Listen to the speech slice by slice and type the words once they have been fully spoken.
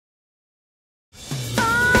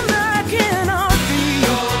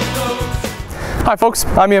Hi folks,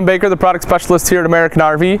 I'm Ian Baker, the product specialist here at American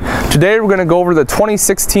RV. Today we're going to go over the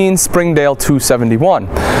 2016 Springdale 271.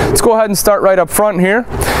 Let's go ahead and start right up front here.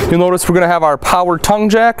 You'll notice we're going to have our power tongue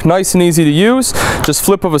jack, nice and easy to use. Just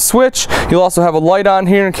flip of a switch. You'll also have a light on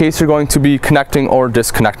here in case you're going to be connecting or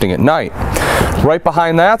disconnecting at night. Right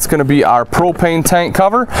behind that's going to be our propane tank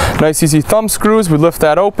cover. Nice easy thumb screws. We lift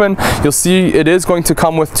that open. You'll see it is going to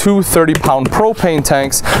come with two 30-pound propane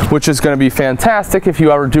tanks, which is going to be fantastic if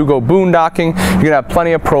you ever do go boondocking. You're going to have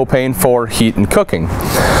plenty of propane for heat and cooking.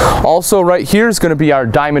 Also right here is going to be our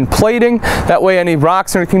diamond plating. That way any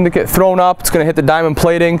rocks or anything that get thrown up, it's going to hit the diamond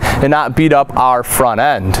plating and not beat up our front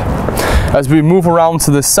end. As we move around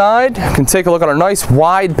to the side, you can take a look at our nice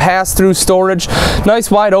wide pass-through storage. Nice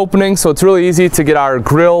wide opening, so it's really easy to get our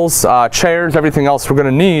grills, chairs, everything else we're going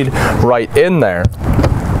to need right in there.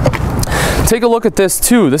 Take a look at this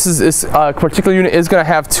too. This particular unit is going to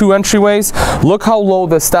have two entryways. Look how low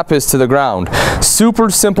the step is to the ground. Super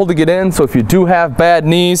simple to get in, so if you do have bad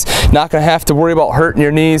knees, not going to have to worry about hurting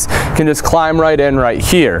your knees. You can just climb right in right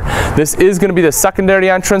here. This is going to be the secondary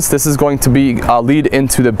entrance. This is going to be lead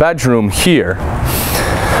into the bedroom here.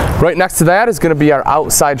 Right next to that is going to be our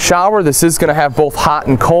outside shower. This is going to have both hot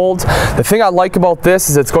and cold. The thing I like about this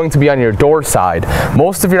is it's going to be on your door side.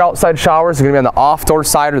 Most of your outside showers are going to be on the off door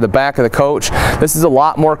side or the back of the coach. This is a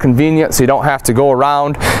lot more convenient, so you don't have to go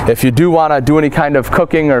around. If you do want to do any kind of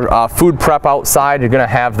cooking or food prep outside, you're going to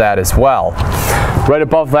have that as well. Right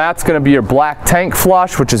above that's going to be your black tank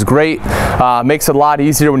flush, which is great. Makes it a lot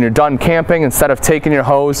easier when you're done camping. Instead of taking your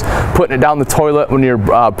hose, putting it down the toilet when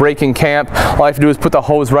you're breaking camp, all you have to do is put the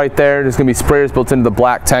hose right there. There's going to be sprayers built into the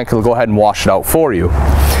black tank. It'll go ahead and wash it out for you.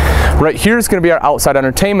 Right here is going to be our outside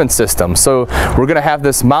entertainment system. So we're going to have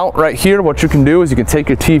this mount right here. What you can do is you can take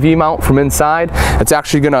your TV mount from inside. It's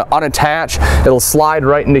actually going to unattach. It'll slide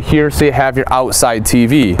right into here so you have your outside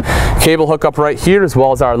TV. Cable hookup right here as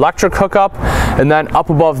well as our electric hookup. And then up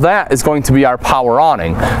above that is going to be our power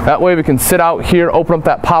awning. That way we can sit out here, open up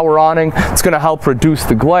that power awning. It's going to help reduce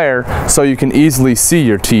the glare so you can easily see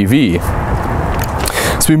your TV.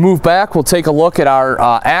 As we move back, we'll take a look at our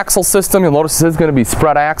axle system. You'll notice this is going to be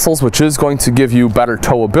spread axles, which is going to give you better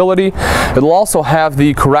towability. It'll also have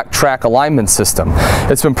the correct track alignment system.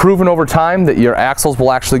 It's been proven over time that your axles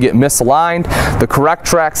will actually get misaligned. The correct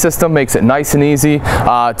track system makes it nice and easy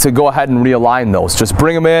to go ahead and realign those. Just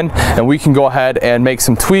bring them in and we can go ahead and make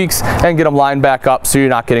some tweaks and get them lined back up so you're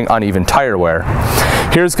not getting uneven tire wear.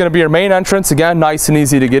 Here's going to be your main entrance. Again, nice and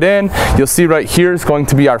easy to get in. You'll see right here is going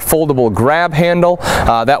to be our foldable grab handle.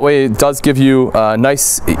 That way it does give you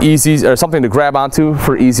nice, easy, or something to grab onto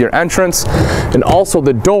for easier entrance. And also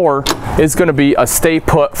the door is going to be a stay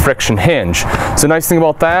put friction hinge. So the nice thing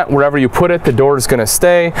about that, wherever you put it, the door is going to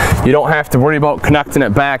stay. You don't have to worry about connecting it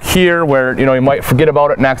back here where you might forget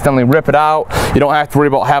about it and accidentally rip it out. You don't have to worry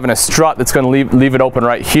about having a strut that's going to leave it open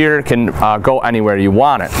right here. It can go anywhere you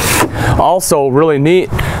want it. Also really neat,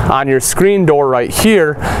 on your screen door right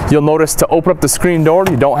here, you'll notice to open up the screen door,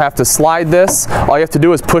 you don't have to slide this. All you have to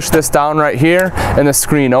do is push this down right here and the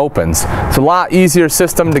screen opens. It's a lot easier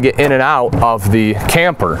system to get in and out of the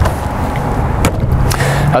camper.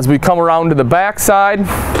 As we come around to the back side,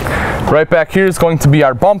 right back here is going to be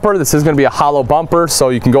our bumper. This is going to be a hollow bumper, so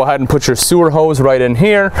you can go ahead and put your sewer hose right in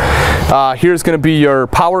here. Here's going to be your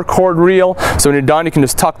power cord reel. So when you're done, you can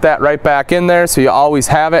just tuck that right back in there so you always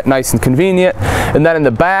have it, nice and convenient. And then in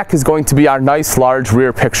the back is going to be our nice large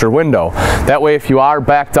rear picture window. That way if you are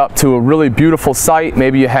backed up to a really beautiful site,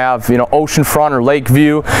 maybe you have oceanfront or lake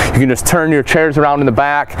view, you can just turn your chairs around in the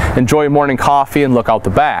back, enjoy morning coffee and look out the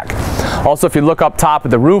back. Also, if you look up top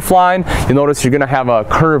at the roof line, you'll notice you're going to have a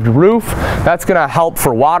curved roof. That's going to help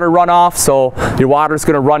for water runoff, so your water is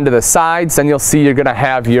going to run to the sides, and you'll see you're going to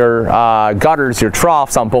have your gutters, your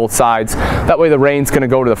troughs on both sides. That way the rain's going to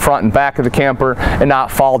go to the front and back of the camper and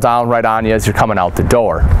not fall down right on you as you're coming out the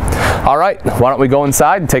door. All right, why don't we go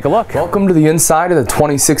inside and take a look. Welcome to the inside of the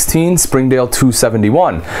 2016 Springdale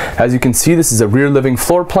 271. As you can see, this is a rear living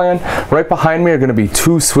floor plan. Right behind me are going to be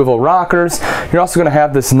two swivel rockers. You're also going to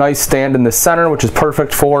have this nice stand in the center, which is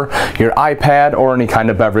perfect for your iPad or any kind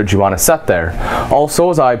of beverage you want to set there. Also,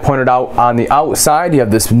 as I pointed out on the outside, you have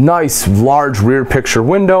this nice large rear picture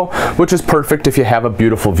window, which is perfect if you have a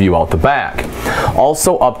beautiful view out the back.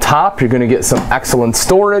 Also up top, you're going to get some excellent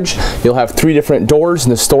storage. You'll have 3 different doors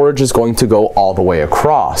and the storage is going to go all the way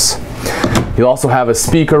across. You'll also have a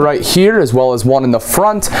speaker right here as well as one in the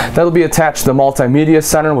front that'll be attached to the multimedia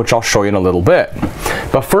center, which I'll show you in a little bit.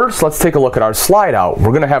 But first, let's take a look at our slide out.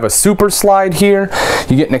 We're going to have a super slide here.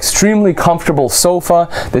 You get an extremely comfortable sofa.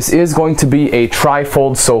 This is going to be a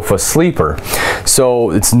tri-fold sofa sleeper.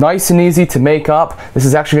 So it's nice and easy to make up. This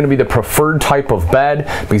is actually going to be the preferred type of bed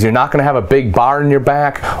because you're not going to have a big bar in your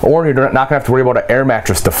back, or you're not going to have to worry about an air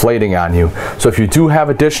mattress deflating on you. So if you do have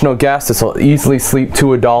additional guests, this will easily sleep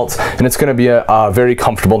 2 adults, and it's going to be a very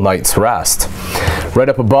comfortable night's rest. Right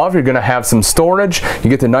up above, you're going to have some storage. You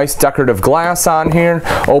get the nice decorative glass on here.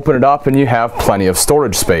 Open it up and you have plenty of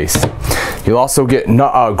storage space. You'll also get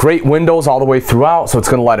great windows all the way throughout, so it's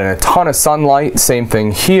going to let in a ton of sunlight. Same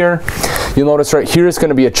thing here. You'll notice right here is going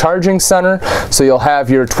to be a charging center, so you'll have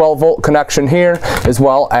your 12-volt connection here as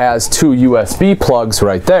well as 2 USB plugs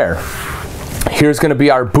right there. Here's going to be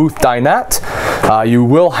our booth dinette. You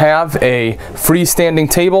will have a freestanding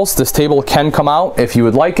table, so this table can come out if you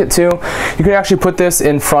would like it to. You can actually put this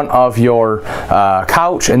in front of your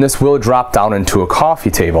couch, and this will drop down into a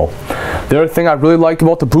coffee table. The other thing I really like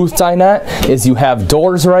about the booth dinette is you have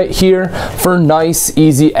doors right here for nice,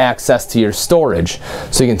 easy access to your storage.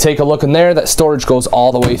 So you can take a look in there. That storage goes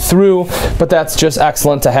all the way through, but that's just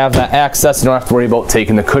excellent to have that access. You don't have to worry about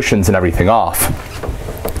taking the cushions and everything off.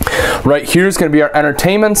 Right here is going to be our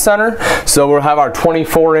entertainment center. So we'll have our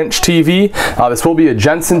 24-inch TV. This will be a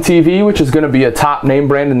Jensen TV, which is going to be a top name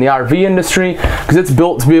brand in the RV industry because it's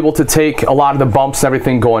built to be able to take a lot of the bumps and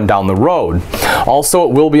everything going down the road. Also,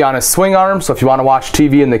 it will be on a swing arm, so if you want to watch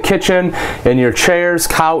TV in the kitchen, in your chairs,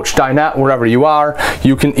 couch, dinette, wherever you are,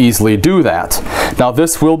 you can easily do that. Now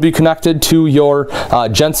this will be connected to your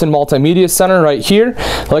Jensen multimedia center right here.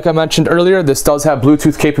 Like I mentioned earlier, this does have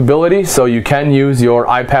Bluetooth capability, so you can use your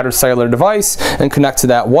iPad or cellular device and connect to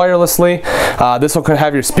that wirelessly. This will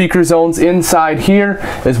have your speaker zones inside here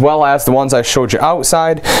as well as the ones I showed you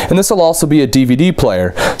outside, and this will also be a DVD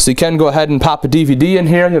player, so you can go ahead and pop a DVD in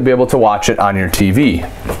here and you'll be able to watch it on your TV.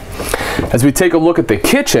 As we take a look at the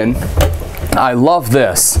kitchen, I love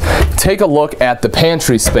this. Take a look at the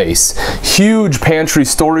pantry space. Huge pantry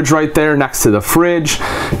storage right there next to the fridge.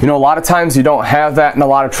 You know, a lot of times you don't have that in a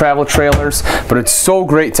lot of travel trailers, but it's so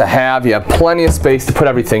great to have. You have plenty of space to put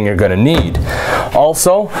everything you're going to need.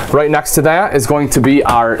 Also, right next to that is going to be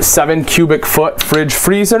our 7 cubic foot fridge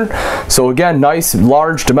freezer. So again, nice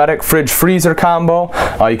large Dometic fridge freezer combo.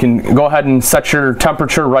 You can go ahead and set your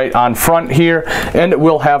temperature right on front here, and it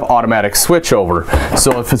will have automatic switchover.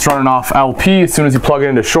 So if it's running off LP, as soon as you plug it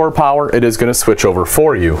into shore power, it is going to switch over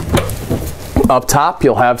for you. Up top,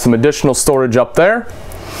 you'll have some additional storage up there.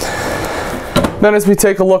 Then as we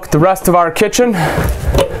take a look at the rest of our kitchen,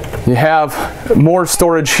 you have more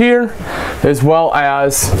storage here as well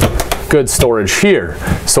as good storage here.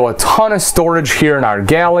 So a ton of storage here in our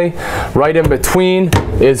galley. Right in between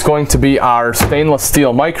is going to be our stainless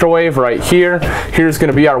steel microwave right here. Here's going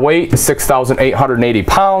to be our weight, 6,880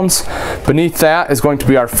 pounds. Beneath that is going to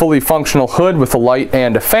be our fully functional hood with a light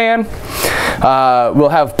and a fan. We'll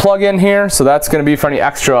have plug-in here, so that's going to be for any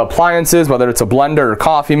extra appliances, whether it's a blender or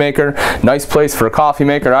coffee maker. Nice place for a coffee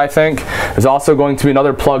maker, I think. There's also going to be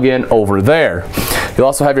another plug-in over there. You'll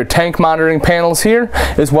also have your tank monitoring panels here,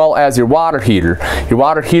 as well as your water heater. Your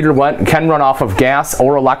water heater can run off of gas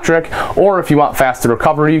or electric, or if you want faster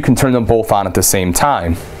recovery, you can turn them both on at the same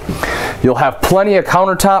time. You'll have plenty of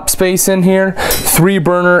countertop space in here,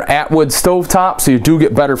 3-burner Atwood stovetop, so you do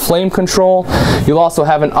get better flame control. You'll also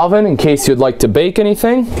have an oven in case you'd like to bake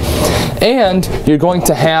anything. And you're going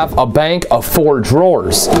to have a bank of 4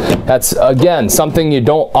 drawers. That's, again, something you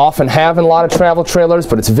don't often have in a lot of travel trailers,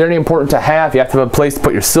 but it's very important to have. You have to have a place to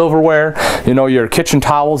put your silverware, you know, your kitchen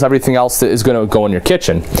towels, everything else that is going to go in your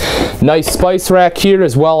kitchen. Nice spice rack here,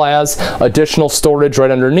 as well as additional storage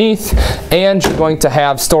right underneath. And you're going to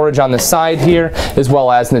have storage on the side here, as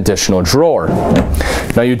well as an additional drawer.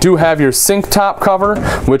 Now you do have your sink top cover,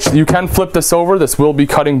 which you can flip this over. This will be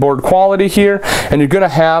cutting board quality here, and you're going to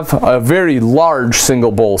have a very large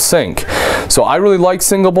single bowl sink. So I really like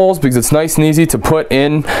single bowls because it's nice and easy to put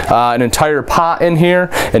in an entire pot in here,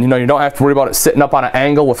 and you know, you don't have to worry about it sitting up on an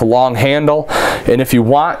angle with a long handle. And if you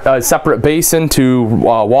want a separate basin to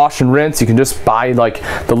wash and rinse, you can just buy like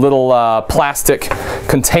the little plastic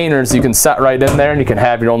containers you can set right in there, and you can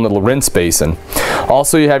have your own little rinse basin.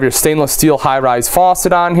 Also, you have your stainless steel high-rise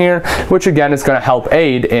faucet on here, which again is going to help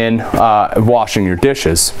aid in washing your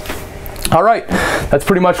dishes. All right, that's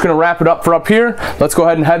pretty much gonna wrap it up for up here. Let's go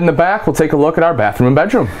ahead and head in the back. We'll take a look at our bathroom and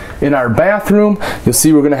bedroom. In our bathroom, you'll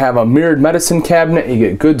see we're gonna have a mirrored medicine cabinet. You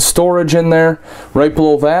get good storage in there. Right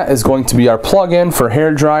below that is going to be our plug-in for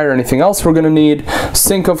hair dryer or anything else we're gonna need.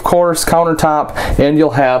 Sink, of course, countertop, and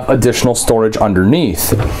you'll have additional storage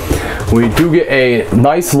underneath. We do get a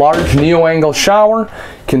nice large neo-angle shower.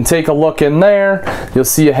 Can take a look in there. You'll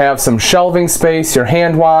see you have some shelving space, your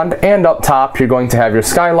hand wand, and up top you're going to have your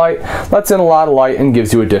skylight. Lets in a lot of light and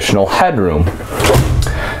gives you additional headroom.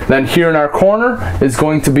 Then here in our corner is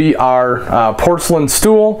going to be our porcelain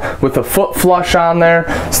stool with a foot flush on there,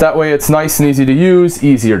 so that way it's nice and easy to use,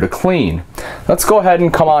 easier to clean. Let's go ahead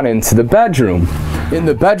and come on into the bedroom. In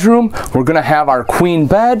the bedroom, we're gonna have our queen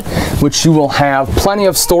bed, which you will have plenty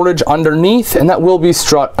of storage underneath, and that will be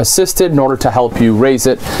strut assisted in order to help you raise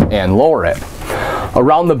it and lower it.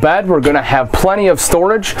 Around the bed, we're gonna have plenty of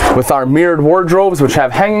storage with our mirrored wardrobes, which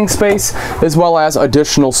have hanging space, as well as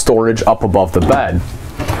additional storage up above the bed.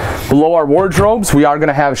 Below our wardrobes, we are going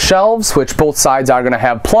to have shelves, which both sides are going to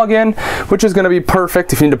have plug-in, which is going to be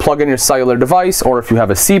perfect if you need to plug in your cellular device or if you have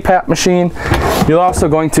a CPAP machine. You're also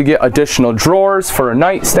going to get additional drawers for a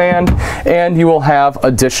nightstand, and you will have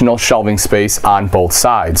additional shelving space on both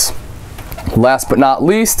sides. Last but not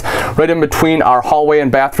least, right in between our hallway and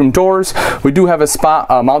bathroom doors, we do have a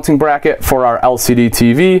spot mounting bracket for our LCD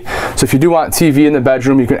TV. So if you do want TV in the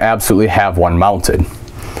bedroom, you can absolutely have one mounted.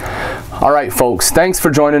 Alright folks, thanks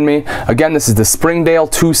for joining me. Again, this is the Springdale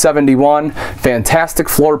 271. Fantastic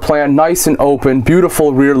floor plan, nice and open,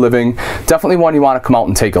 beautiful rear living. Definitely one you want to come out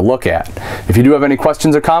and take a look at. If you do have any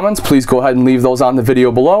questions or comments, please go ahead and leave those on the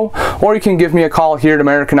video below, or you can give me a call here at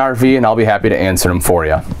American RV and I'll be happy to answer them for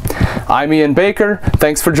you. I'm Ian Baker,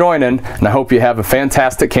 thanks for joining, and I hope you have a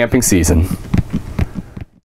fantastic camping season.